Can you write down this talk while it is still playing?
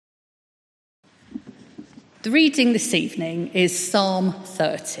The reading this evening is Psalm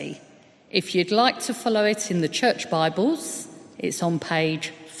 30. If you'd like to follow it in the church Bibles, it's on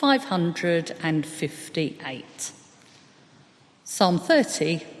page 558. Psalm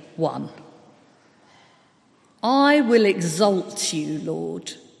 31. I will exalt you,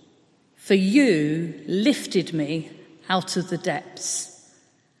 Lord, for you lifted me out of the depths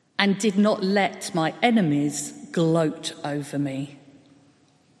and did not let my enemies gloat over me.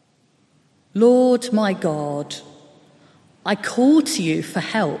 Lord my God, I called to you for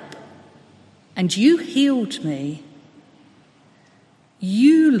help, and you healed me.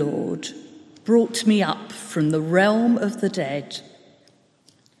 You, Lord, brought me up from the realm of the dead.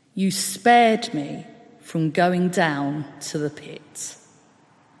 You spared me from going down to the pit.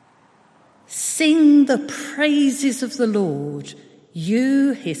 Sing the praises of the Lord,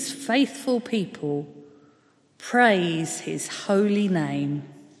 you, his faithful people. Praise his holy name.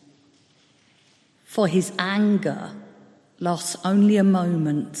 For his anger lasts only a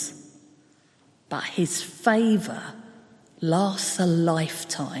moment, but his favour lasts a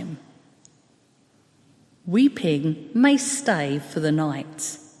lifetime. Weeping may stay for the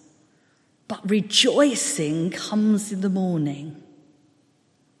night, but rejoicing comes in the morning.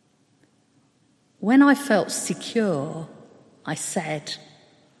 When I felt secure, I said,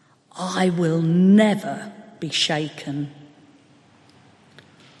 I will never be shaken.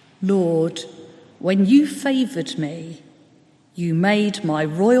 Lord, when you favoured me, you made my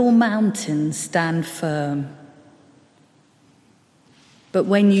royal mountain stand firm. But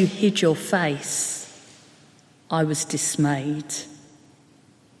when you hid your face, I was dismayed.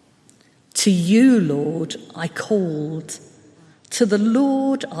 To you, Lord, I called. To the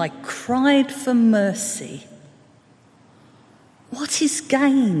Lord I cried for mercy. What is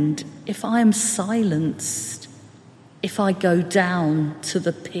gained if I am silenced, if I go down to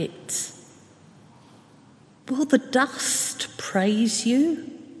the pit? Will the dust praise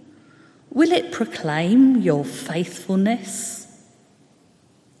you? Will it proclaim your faithfulness?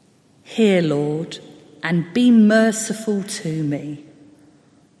 Hear, Lord, and be merciful to me.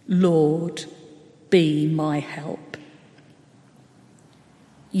 Lord, be my help.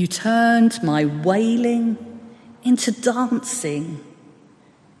 You turned my wailing into dancing.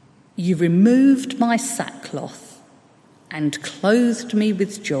 You removed my sackcloth and clothed me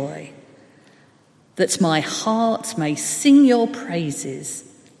with joy, that my heart may sing your praises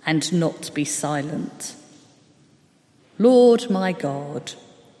and not be silent. Lord my God,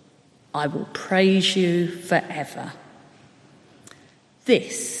 I will praise you forever.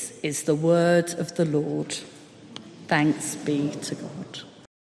 This is the word of the Lord. Thanks be to God.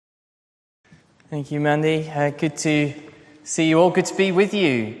 Thank you, Mandy. Good to see you all. Good to be with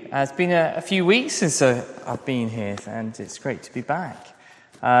you. It's been a few weeks since I've been here, and it's great to be back.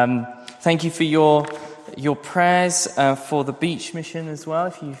 Thank you for your prayers for the beach mission as well.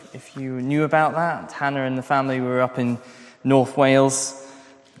 If you knew about that, Hannah and the family were up in North Wales.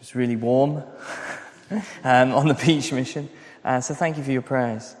 It was really warm on the beach mission. So thank you for your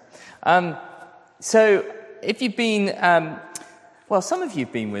prayers. So if you've been, some of you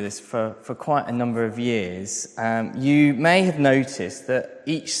have been with us for quite a number of years. You may have noticed that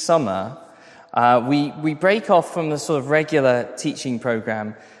each summer we break off from the sort of regular teaching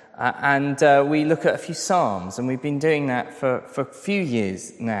programme and we look at a few psalms, and we've been doing that for a few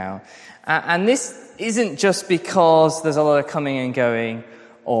years now. And this isn't just because there's a lot of coming and going,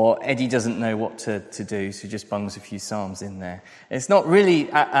 or Eddie doesn't know what to do, so just bungs a few psalms in there. It's not really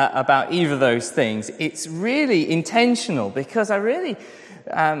about either of those things. It's really intentional, because I really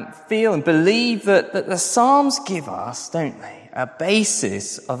feel and believe that the psalms give us, don't they, a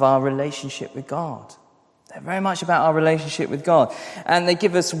basis of our relationship with God. They're very much about our relationship with God. And they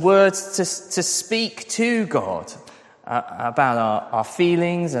give us words to speak to God about our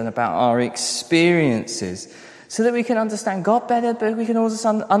feelings and about our experiences, so that we can understand God better, but we can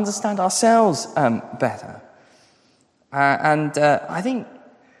also understand ourselves better. I think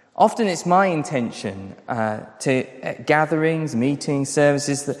often it's my intention at gatherings, meetings,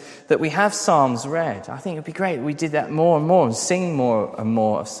 services, that we have psalms read. I think it would be great if we did that more and more and sing more and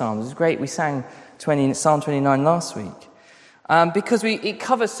more of psalms. It was great we sang Psalm 29 last week. Because it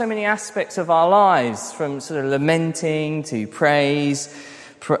covers so many aspects of our lives, from sort of lamenting to praise,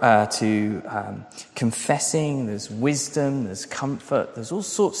 to confessing. There's wisdom, there's comfort, there's all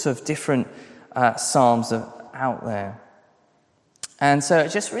sorts of different psalms out there. And so I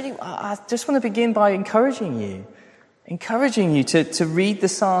just want to begin by encouraging you to read the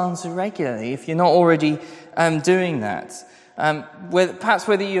psalms regularly if you're not already doing that. Perhaps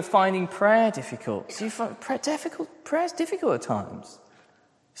whether you're finding prayer difficult. So you find prayer is difficult at times.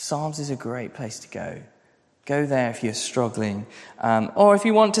 Psalms is a great place to go Go there if you're struggling. Or if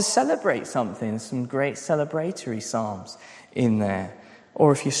you want to celebrate something, some great celebratory psalms in there.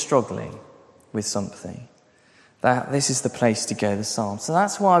 Or if you're struggling with something, this is the place to go, the Psalms. So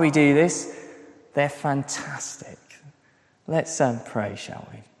that's why we do this. They're fantastic. Let's pray, shall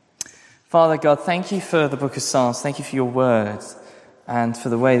we? Father God, thank you for the book of Psalms. Thank you for your words and for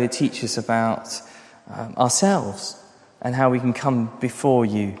the way they teach us about ourselves and how we can come before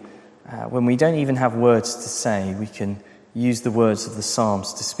you. When we don't even have words to say, we can use the words of the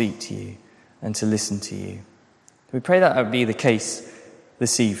Psalms to speak to you and to listen to you. We pray that would be the case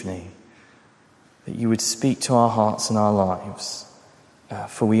this evening, that you would speak to our hearts and our lives,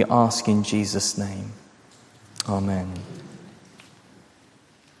 for we ask in Jesus' name. Amen.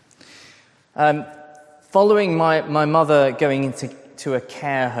 Following my mother going into a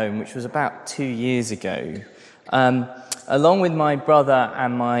care home, which was about 2 years ago, along with my brother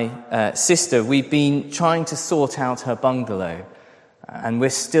and my sister, we've been trying to sort out her bungalow, and we're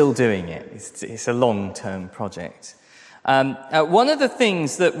still doing it. It's a long-term project. One of the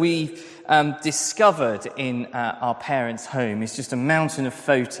things that we discovered in our parents' home is just a mountain of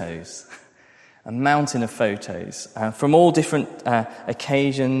photos. A mountain of photos from all different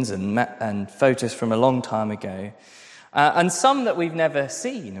occasions and photos from a long time ago. And some that we've never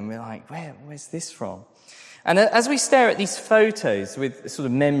seen, and we're like, where's this from? And as we stare at these photos with sort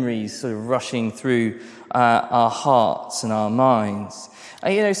of memories sort of rushing through our hearts and our minds,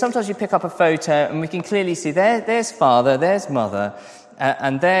 sometimes you pick up a photo and we can clearly see there's father, there's mother,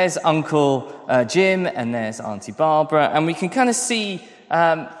 and there's Uncle Jim, and there's Auntie Barbara, and we can kind of see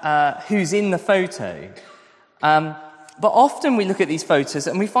who's in the photo. But often we look at these photos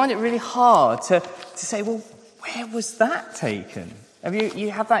and we find it really hard to say, well, where was that taken? Have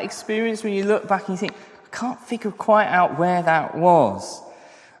you have that experience when you look back and you think, I can't figure quite out where that was?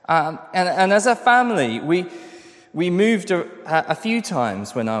 And as a family, we moved a few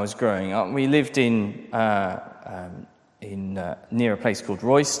times when I was growing up. We lived in near a place called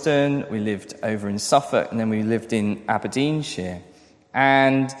Royston. We lived over in Suffolk, and then we lived in Aberdeenshire.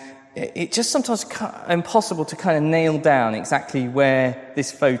 And it just sometimes impossible to kind of nail down exactly where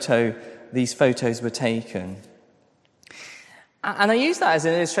these photos were taken. And I use that as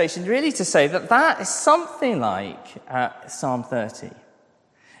an illustration really to say that is something like Psalm 30.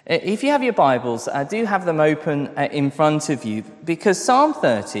 If you have your Bibles, do have them open in front of you, because Psalm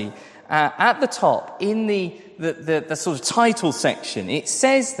 30, at the top, in the sort of title section, it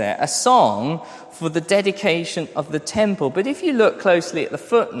says there, a song for the dedication of the temple. But if you look closely at the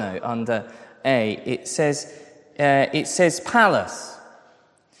footnote under A, it says palace.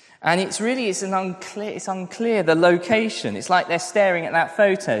 And it's unclear the location. It's like they're staring at that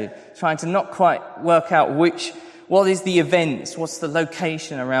photo, trying to not quite work out what is the events, what's the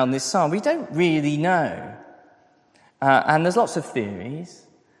location around this psalm. We don't really know. And there's lots of theories.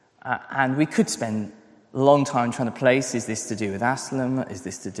 And we could spend a long time trying to place, is this to do with Absalom? Is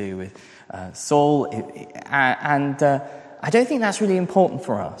this to do with Saul? And I don't think that's really important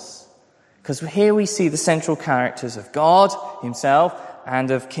for us. Because here we see the central characters of God himself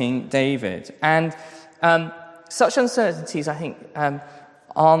and of King David. And such uncertainties, I think,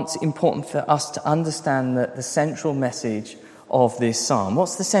 aren't important for us to understand the central message of this psalm.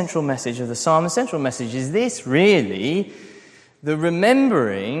 What's the central message of the psalm? The central message is this, really: the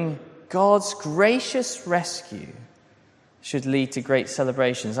remembering God's gracious rescue should lead to great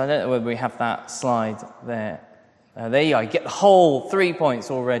celebrations. I don't know whether we have that slide there. There you go. You get the whole 3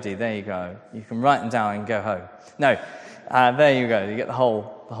 points already. There you go. You can write them down and go home. No, there you go. You get the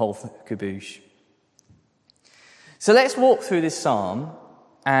whole caboose. So let's walk through this psalm.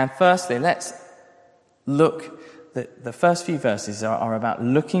 And firstly, let's look. The first few verses are about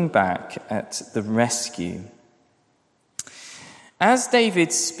looking back at the rescue. As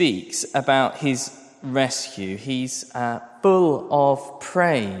David speaks about his rescue, he's full of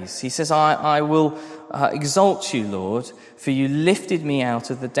praise. He says, I will exalt you, Lord, for you lifted me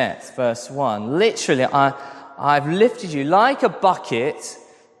out of the depth. Verse 1. Literally, I've lifted you like a bucket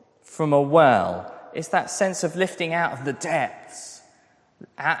from a well. It's that sense of lifting out of the depths,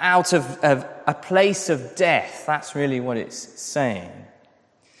 out of a place of death. That's really what it's saying.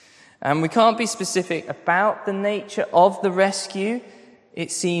 And we can't be specific about the nature of the rescue.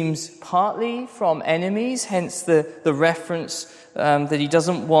 It seems partly from enemies, hence the reference that he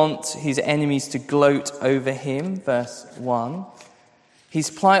doesn't want his enemies to gloat over him, verse 1.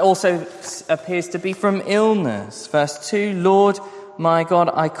 His plight also appears to be from illness. Verse 2, Lord, my God,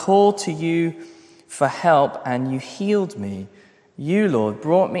 I called to you for help and you healed me. You, Lord,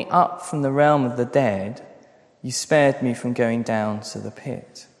 brought me up from the realm of the dead. You spared me from going down to the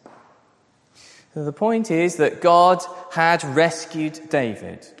pit. The point is that God had rescued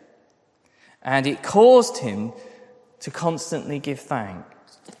David, and it caused him to constantly give thanks.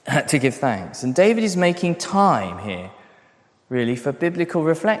 And David is making time here, really, for biblical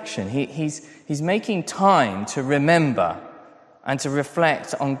reflection. He's making time to remember and to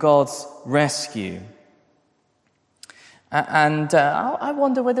reflect on God's rescue. And I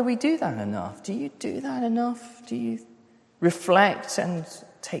wonder whether we do that enough. Do you do that enough? Do you reflect and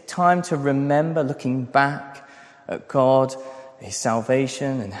take time to remember, looking back at God, his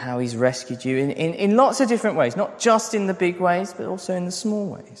salvation, and how he's rescued you in lots of different ways, not just in the big ways, but also in the small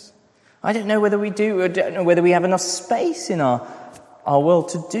ways? I don't know whether we do. I don't know whether we have enough space in our world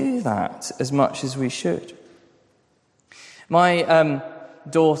to do that as much as we should. My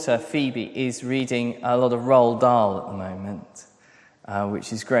daughter, Phoebe, is reading a lot of Roald Dahl at the moment,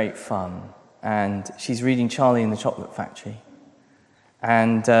 which is great fun. And she's reading Charlie and the Chocolate Factory.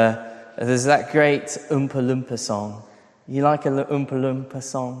 And there's that great Oompa Loompa song. You like a Oompa Loompa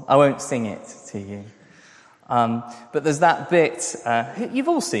song? I won't sing it to you. But there's that bit, you've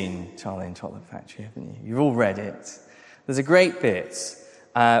all seen Charlie and the Chocolate Factory, haven't you? You've all read it. There's a great bit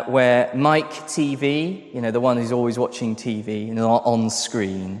where Mike TV, the one who's always watching TV on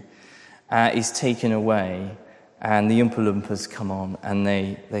screen, is taken away, and the Oompa Loompas come on, and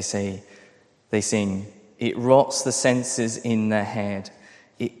they sing, "It rots the senses in their head.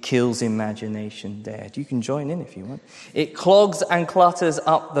 It kills imagination dead." You can join in if you want. "It clogs and clutters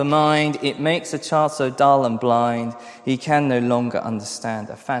up the mind. It makes a child so dull and blind. He can no longer understand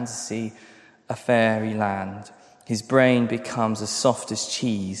a fantasy, a fairy land. His brain becomes as soft as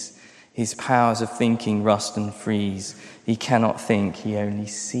cheese. His powers of thinking rust and freeze. He cannot think, he only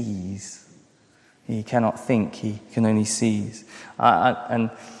sees." He cannot think, he can only sees. And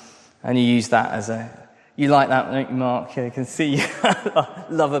you use that as you like that, don't you, Mark? You can see you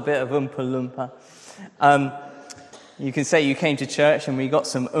love a bit of Oompa Loompa. You can say you came to church and we got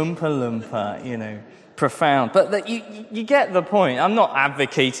some Oompa Loompa, profound. But you get the point. I'm not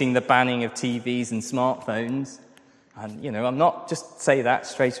advocating the banning of TVs and smartphones. And, I'm not just say that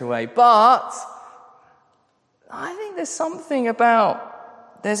straight away. But I think there's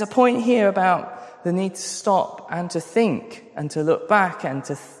a point here about the need to stop and to think and to look back and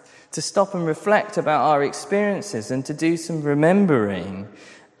to stop and reflect about our experiences and to do some remembering.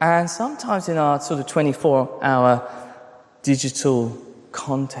 And sometimes in our sort of 24-hour digital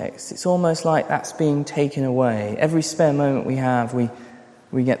context, it's almost like that's being taken away. Every spare moment we have, we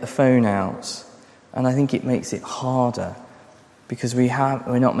get the phone out. And I think it makes it harder because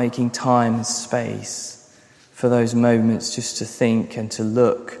we're not making time and space for those moments just to think and to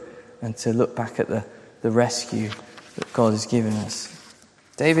look back at the rescue that God has given us.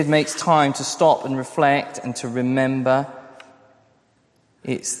 David makes time to stop and reflect and to remember.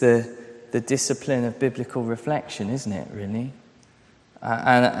 It's the discipline of biblical reflection, isn't it, really?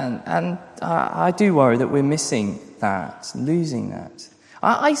 And I do worry that we're missing that, losing that.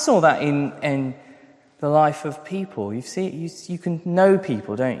 I saw that in the life of people. You can know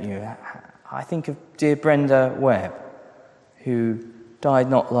people, don't you? I think of dear Brenda Webb, who died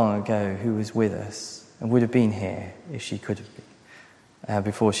not long ago, who was with us and would have been here if she could have been,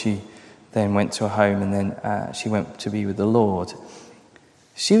 before she then went to a home and then she went to be with the Lord.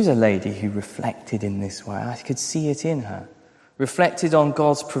 She was a lady who reflected in this way. I could see it in her. Reflected on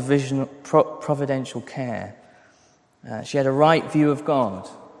God's providential care. She had a right view of God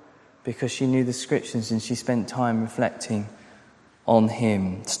because she knew the scriptures and she spent time reflecting on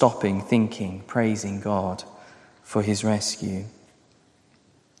him, stopping, thinking, praising God for his rescue.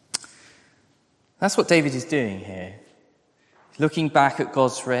 That's what David is doing here. Looking back at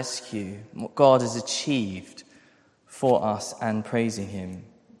God's rescue, what God has achieved for us and praising him.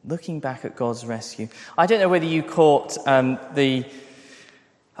 Looking back at God's rescue. I don't know whether you caught the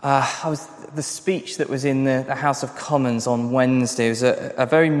speech that was in the House of Commons on Wednesday. It was a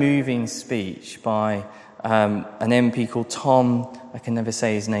very moving speech by an MP called Tom, I can never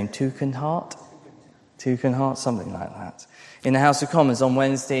say his name, Tugendhat, something like that, in the House of Commons on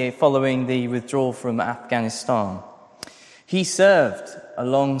Wednesday following the withdrawal from Afghanistan. He served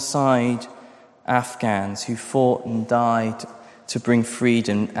alongside Afghans who fought and died to bring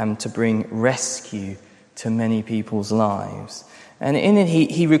freedom and to bring rescue to many people's lives. And in it,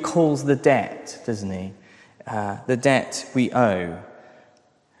 he recalls the debt, doesn't he? The debt we owe.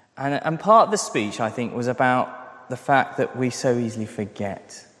 And part of the speech, I think, was about the fact that we so easily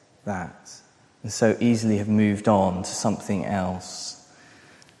forget that and so easily have moved on to something else.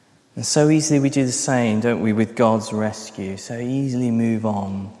 And so easily we do the same, don't we, with God's rescue. So easily move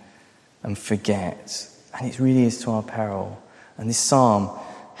on and forget. And it really is to our peril. And this psalm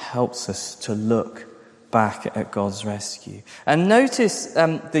helps us to look back at God's rescue. And notice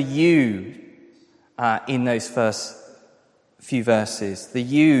the you in those first few verses. The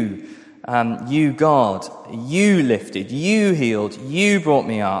you God, you lifted, you healed, you brought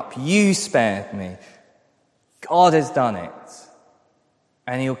me up, you spared me. God has done it,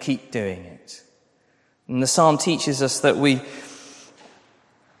 and he'll keep doing it. And the psalm teaches us that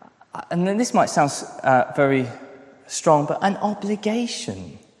and then this might sound very strong, but an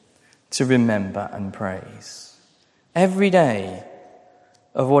obligation to remember and praise every day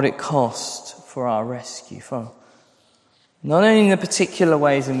of what it cost for our rescue, for not only the particular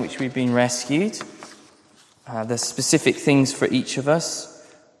ways in which we've been rescued, the specific things for each of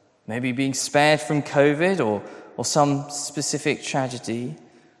us, maybe being spared from COVID or some specific tragedy,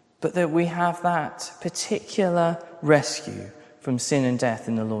 but that we have that particular rescue from sin and death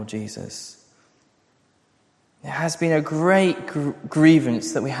in the Lord Jesus. It has been a great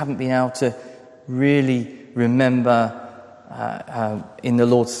grievance that we haven't been able to really remember in the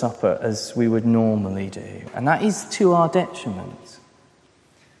Lord's Supper as we would normally do. And that is to our detriment.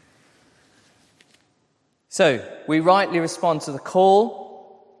 So, we rightly respond to the call.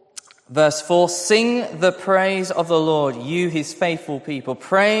 Verse 4, sing the praise of the Lord, you his faithful people.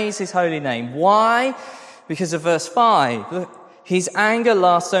 Praise his holy name. Why? Because of verse 5. Look, his anger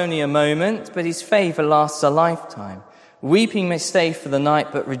lasts only a moment, but his favor lasts a lifetime. Weeping may stay for the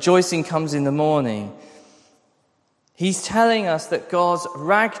night, but rejoicing comes in the morning. He's telling us that God's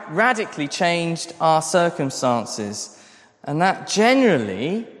radically changed our circumstances, and that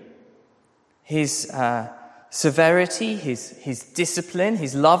generally his severity, his discipline,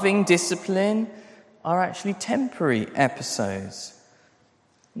 his loving discipline are actually temporary episodes.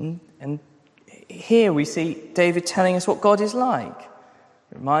 And here we see David telling us what God is like.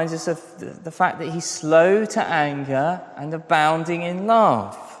 It reminds us of the fact that he's slow to anger and abounding in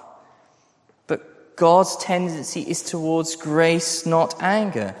love. But God's tendency is towards grace, not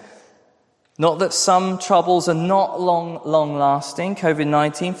anger. Not that some troubles are not long-lasting.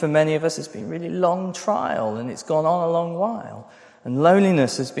 COVID-19 for many of us has been a really long trial, and it's gone on a long while. And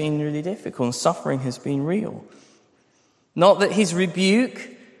loneliness has been really difficult, and suffering has been real. Not that his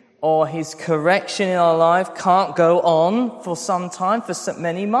rebuke or his correction in our life can't go on for some time, for so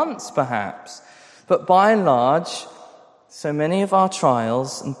many months perhaps. But by and large, so many of our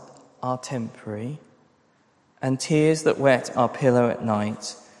trials are temporary, and tears that wet our pillow at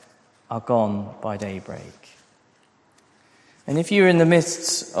night are gone by daybreak. And if you're in the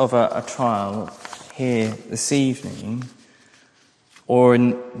midst of a trial here this evening, or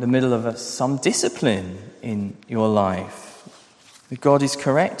in the middle of some discipline in your life, that God is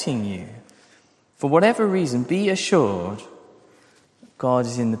correcting you, for whatever reason, be assured God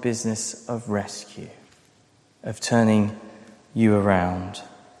is in the business of rescue, of turning you around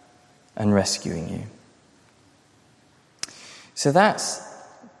and rescuing you. So that's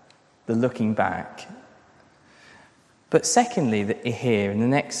the looking back. But secondly, here in the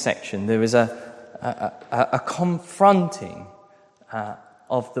next section, there is a confronting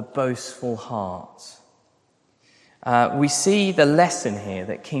of the boastful heart. We see the lesson here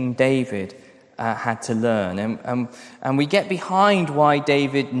that King David had to learn, and we get behind why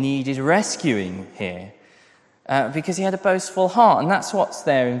David needed rescuing here, because he had a boastful heart, and that's what's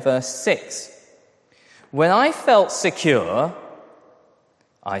there in verse 6. When I felt secure,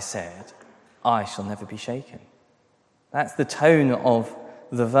 I said, I shall never be shaken. That's the tone of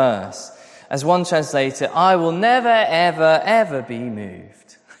the verse. As one translator, I will never, ever, ever be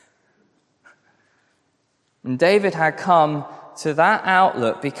moved. And David had come to that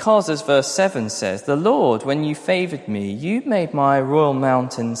outlook because, as verse 7 says, the Lord, when you favored me, you made my royal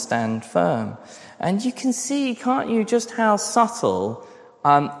mountain stand firm. And you can see, can't you, just how subtle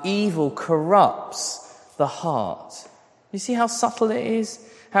evil corrupts the heart. You see how subtle it is?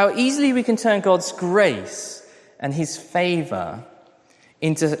 How easily we can turn God's grace and his favor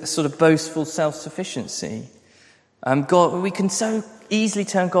into sort of boastful self-sufficiency. We can so easily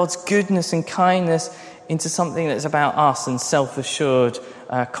turn God's goodness and kindness into something that's about us and self-assured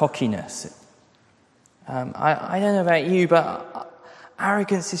cockiness. I don't know about you, but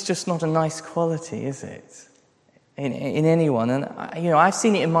arrogance is just not a nice quality, is it? In anyone. And, I've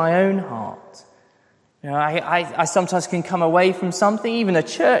seen it in my own heart. I sometimes can come away from something, even a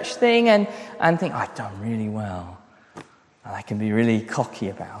church thing, and think, I've done really well. And I can be really cocky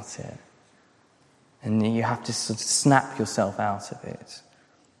about it. And you have to sort of snap yourself out of it.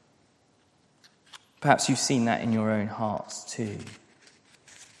 Perhaps you've seen that in your own hearts too.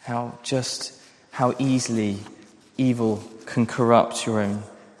 How easily evil can corrupt your own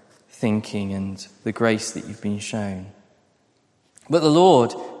thinking and the grace that you've been shown. But the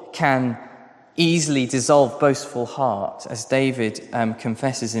Lord can easily dissolve boastful heart, as David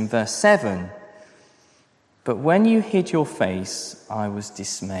confesses in verse 7. But when you hid your face, I was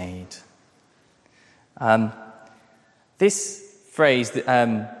dismayed. This phrase,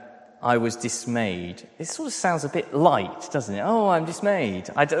 I was dismayed, it sort of sounds a bit light, doesn't it? Oh, I'm dismayed.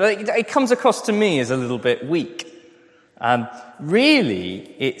 It comes across to me as a little bit weak.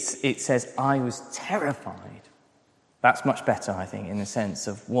 Really, it says, I was terrified. That's much better, I think, in the sense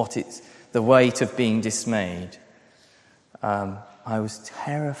of what it's, the weight of being dismayed. I was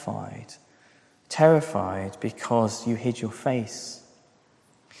terrified because you hid your face.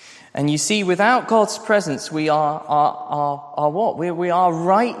 And you see, without God's presence, we are what? We are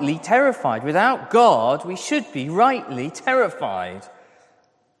rightly terrified. Without God, we should be rightly terrified.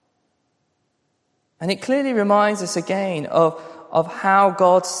 And it clearly reminds us again of how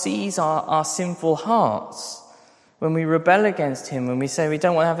God sees our sinful hearts. When we rebel against him, when we say we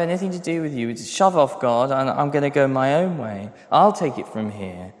don't want to have anything to do with you, we just shove off God and I'm going to go my own way. I'll take it from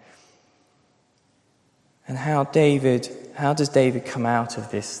here. And how does David come out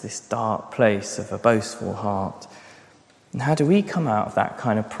of this dark place of a boastful heart? And how do we come out of that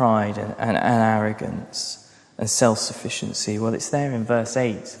kind of pride and arrogance and self-sufficiency? Well, it's there in verse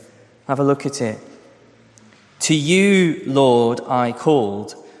 8. Have a look at it. To you, Lord, I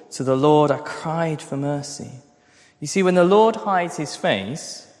called. To the Lord I cried for mercy. You see, when the Lord hides his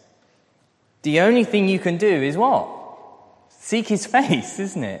face, the only thing you can do is what? Seek his face,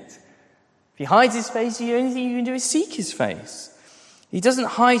 isn't it? If he hides his face, the only thing you can do is seek his face. He doesn't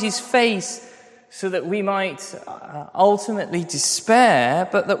hide his face so that we might ultimately despair,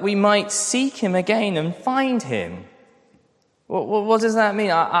 but that we might seek him again and find him. What does that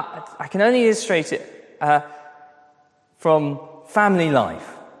mean? I can only illustrate it from family life,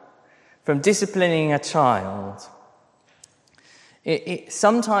 from disciplining a child.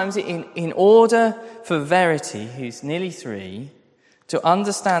 Sometimes in order for Verity, who's nearly 3, to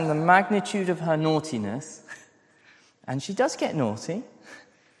understand the magnitude of her naughtiness, and she does get naughty,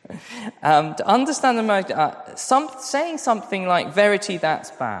 to understand the magnitude, saying something like, Verity, that's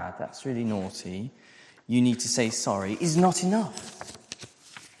bad, that's really naughty, you need to say sorry, is not enough.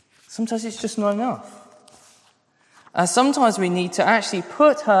 Sometimes it's just not enough. Sometimes we need to actually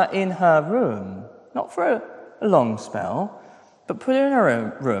put her in her room, not for a long spell, but put her in her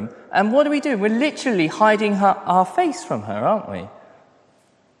own room. And what do? We're literally hiding our face from her, aren't we?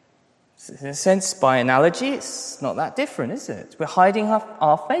 In a sense, by analogy, it's not that different, is it? We're hiding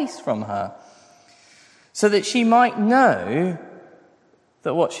our face from her so that she might know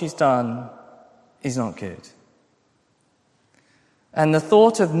that what she's done is not good. And the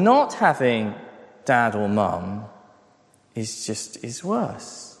thought of not having dad or mum is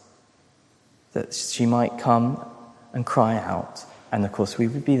worse. That she might come and cry out, and of course we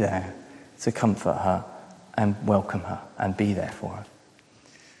would be there to comfort her and welcome her and be there for her.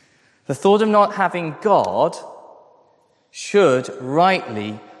 The thought of not having God should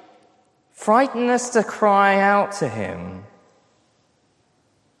rightly frighten us to cry out to him.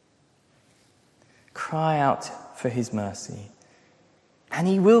 Cry out for his mercy. And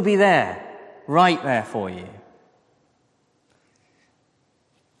he will be there, right there for you.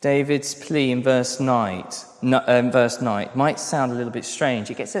 David's plea in verse 9 might sound a little bit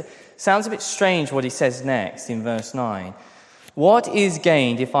strange. Sounds a bit strange what he says next in verse 9. What is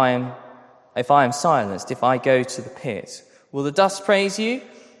gained if I am silenced, if I go to the pit? Will the dust praise you?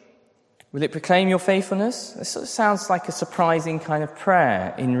 Will it proclaim your faithfulness? This sort of sounds like a surprising kind of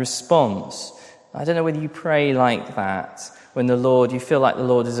prayer in response. I don't know whether you pray like that when you feel like the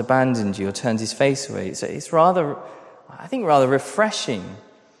Lord has abandoned you or turned his face away. It's rather refreshing.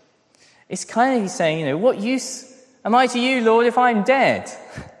 It's kind of he's saying, what use am I to you, Lord, if I'm dead?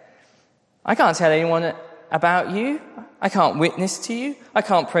 I can't tell anyone about you. I can't witness to you. I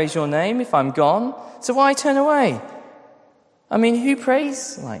can't praise your name if I'm gone. So why turn away? I mean, who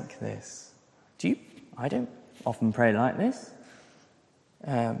prays like this? Do you? I don't often pray like this.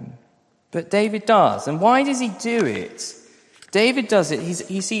 But David does. And why does he do it? David does it.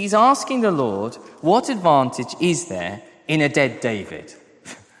 He's asking the Lord, what advantage is there in a dead David?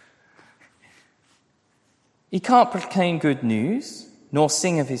 He can't proclaim good news, nor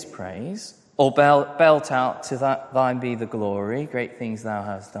sing of his praise, or belt out to thine be the glory, great things thou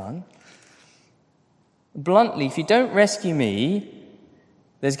hast done. Bluntly, if you don't rescue me,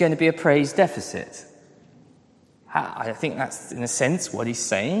 there's going to be a praise deficit. I think that's, in a sense, what he's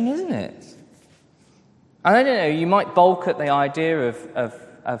saying, isn't it? And I don't know, you might balk at the idea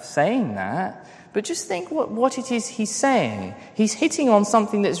of saying that, but just think what it is he's saying. He's hitting on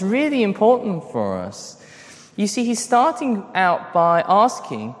something that's really important for us. You see, he's starting out by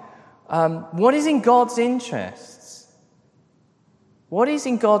asking, what is in God's interests? What is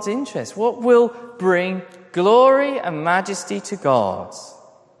in God's interest? What will bring glory and majesty to God?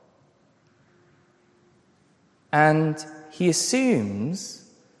 And he assumes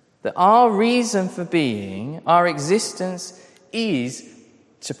that our reason for being, our existence, is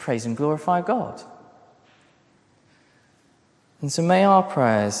to praise and glorify God. And so may our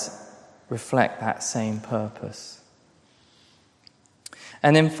prayers reflect that same purpose.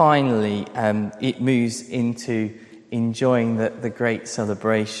 And then finally, it moves into enjoying the great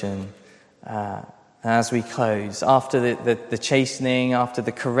celebration as we close. After the chastening, after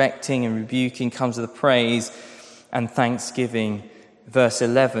the correcting and rebuking, comes the praise and thanksgiving, verse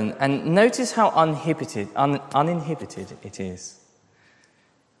 11. And notice how uninhibited it is.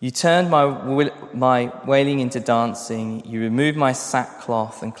 You turned my wailing into dancing. You removed my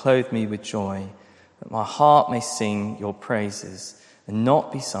sackcloth and clothed me with joy, that my heart may sing your praises and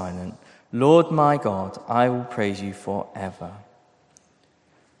not be silent. Lord my God, I will praise you forever.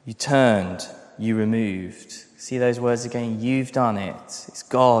 You turned, you removed. See those words again? You've done it. It's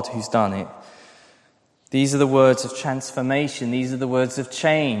God who's done it. These are the words of transformation. These are the words of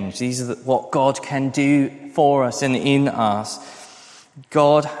change. These are what God can do for us and in us.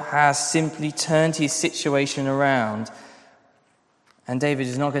 God has simply turned his situation around, and David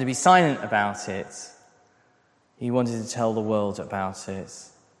is not going to be silent about it. He wanted to tell the world about it.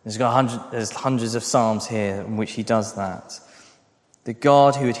 There's hundreds of psalms here in which he does that. The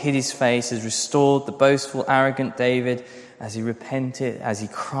God who had hid his face has restored the boastful, arrogant David as he repented, as he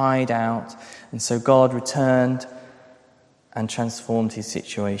cried out. And so God returned and transformed his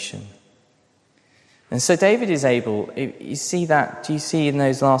situation. And so David is able, you see that, do you see in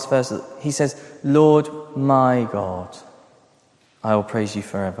those last verses? He says, Lord my God, I will praise you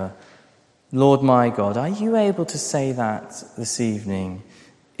forever. Lord my God, are you able to say that this evening?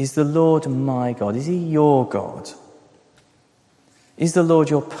 Is the Lord my God? Is he your God? Is the Lord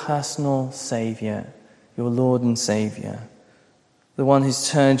your personal Saviour, your Lord and Saviour? The one who's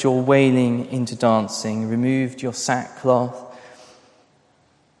turned your wailing into dancing, removed your sackcloth.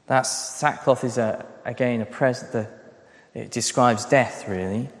 That sackcloth is again a present. It describes death,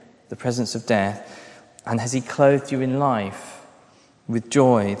 really, the presence of death. And has he clothed you in life with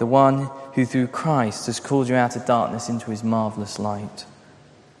joy? The one who through Christ has called you out of darkness into his marvellous light.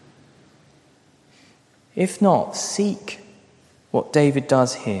 If not, seek what David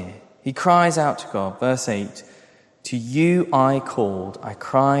does here. He cries out to God, verse 8, to you I called, I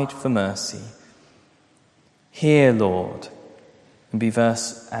cried for mercy. Hear, Lord, and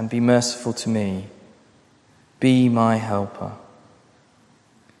be merciful to me. Be my helper.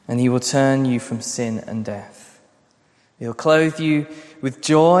 And he will turn you from sin and death. He'll clothe you with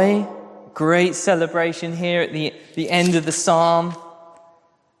joy, great celebration here at the end of the psalm.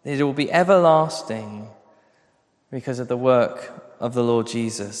 It will be everlasting because of the work of the Lord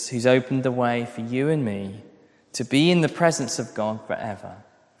Jesus, who's opened the way for you and me to be in the presence of God forever.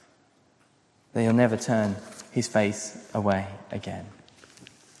 That he'll never turn his face away again.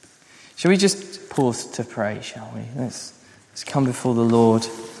 Shall we just pause to pray, shall we? Let's come before the Lord.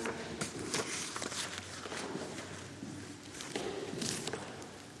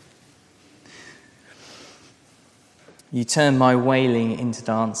 You turned my wailing into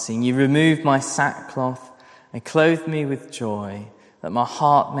dancing. You removed my sackcloth and clothed me with joy, that my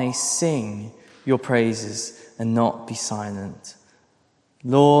heart may sing your praises and not be silent.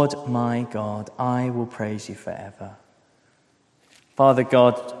 Lord my God, I will praise you forever. Father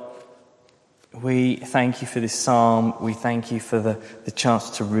God, we thank you for this psalm. We thank you for the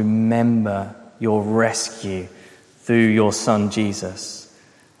chance to remember your rescue through your Son Jesus.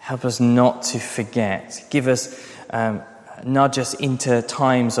 Help us not to forget. Give us, nudge us into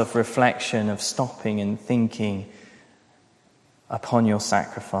times of reflection, of stopping and thinking upon your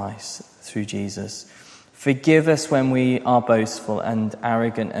sacrifice through Jesus. Forgive us when we are boastful and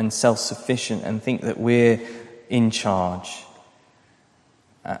arrogant and self-sufficient and think that we're in charge.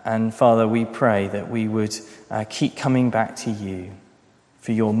 And Father, we pray that we would keep coming back to you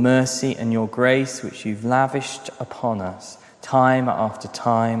for your mercy and your grace which you've lavished upon us time after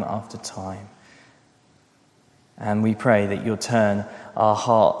time after time. And we pray that you'll turn our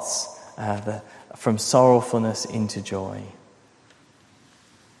hearts from sorrowfulness into joy.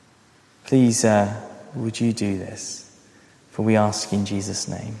 Please, would you do this? For we ask in Jesus'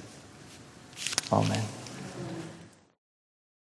 name. Amen.